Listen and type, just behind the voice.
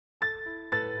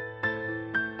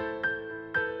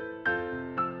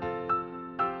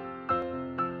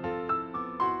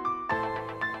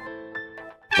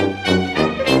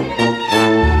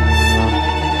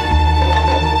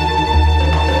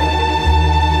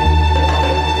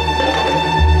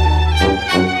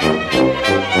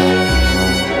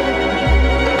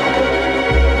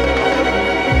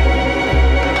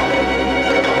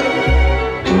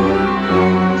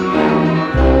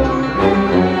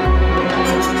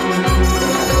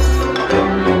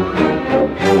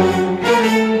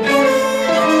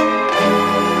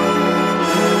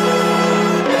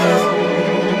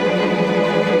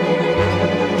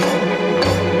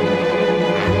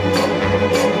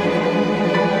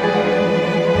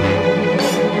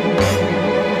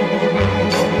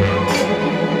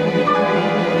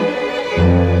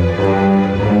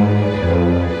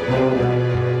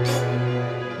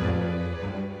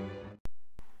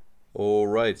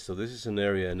so this is an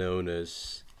area known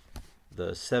as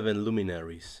the Seven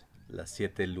Luminaries, las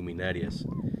siete luminarias.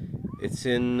 It's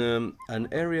in an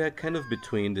area kind of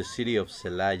between the city of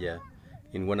Celaya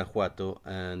in Guanajuato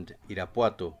and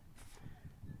Irapuato.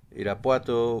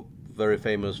 Irapuato, very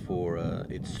famous for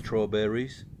its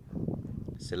strawberries.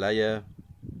 Celaya,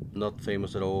 not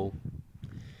famous at all,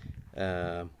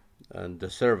 and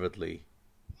deservedly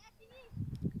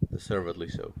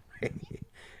so.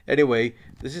 Anyway,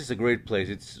 this is a great place.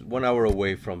 It's 1 hour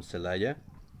away from Celaya,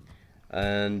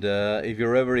 and if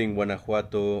you're ever in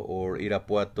Guanajuato or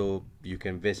Irapuato, you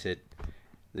can visit.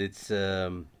 It's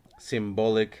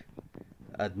symbolic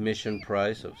admission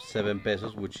price of 7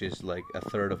 pesos, which is like a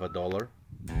third of a dollar.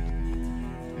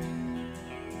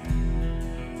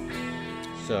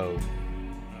 So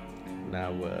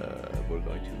now we're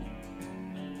going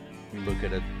to look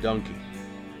at a donkey.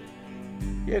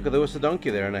 Yeah, because there was a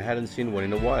donkey there and I hadn't seen one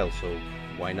in a while, so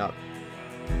why not?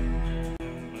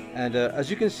 And as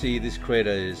you can see, this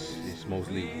crater is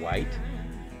mostly white.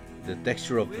 The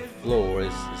texture of the floor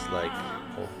is like,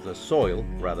 of the soil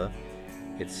rather,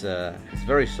 it's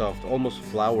very soft, almost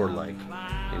flour-like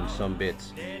in some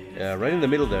bits. Right in the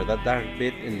middle there, that dark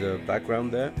bit in the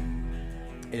background there,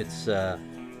 it's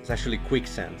actually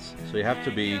quicksand, so you have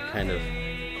to be kind of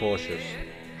cautious.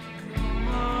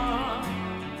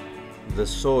 The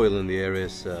soil in the area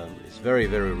is very,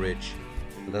 very rich,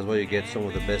 and that's why you get some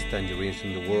of the best tangerines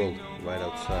in the world right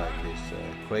outside this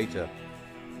crater.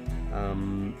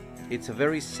 It's a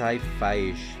very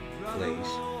sci-fi-ish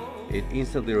place. It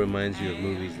instantly reminds you of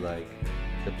movies like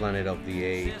The Planet of the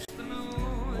Apes,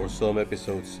 or some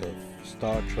episodes of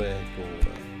Star Trek, or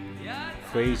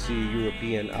crazy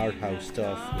European art house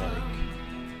stuff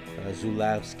like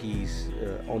Zulawski's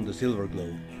On the Silver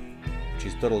Globe, which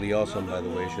is totally awesome, by the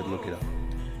way. You should look it up.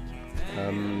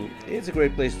 It's a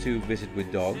great place to visit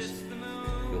with dogs,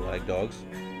 if you like dogs.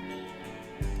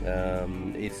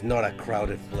 It's not a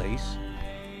crowded place,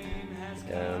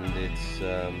 and it's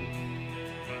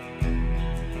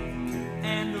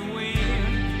and the wind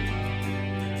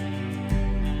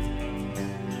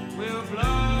will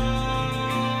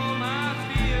blow my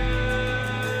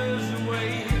fears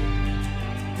away,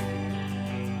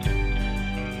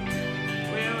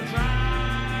 will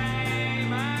dry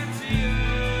my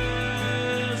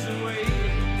tears away,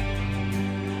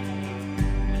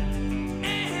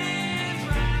 and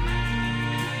dry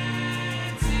my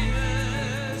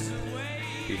tears away.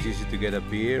 It's easy to get a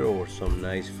beer or some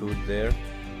nice food there.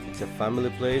 It's a family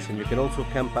place, and you can also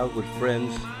camp out with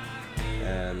friends,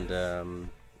 and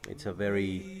it's a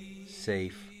very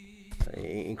safe,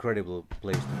 incredible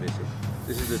place to visit.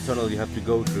 This is the tunnel you have to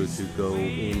go through to go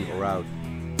in or out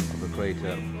of the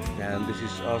crater, and this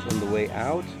is us on the way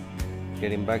out,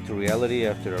 getting back to reality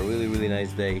after a really, really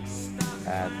nice day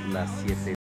at Las Siete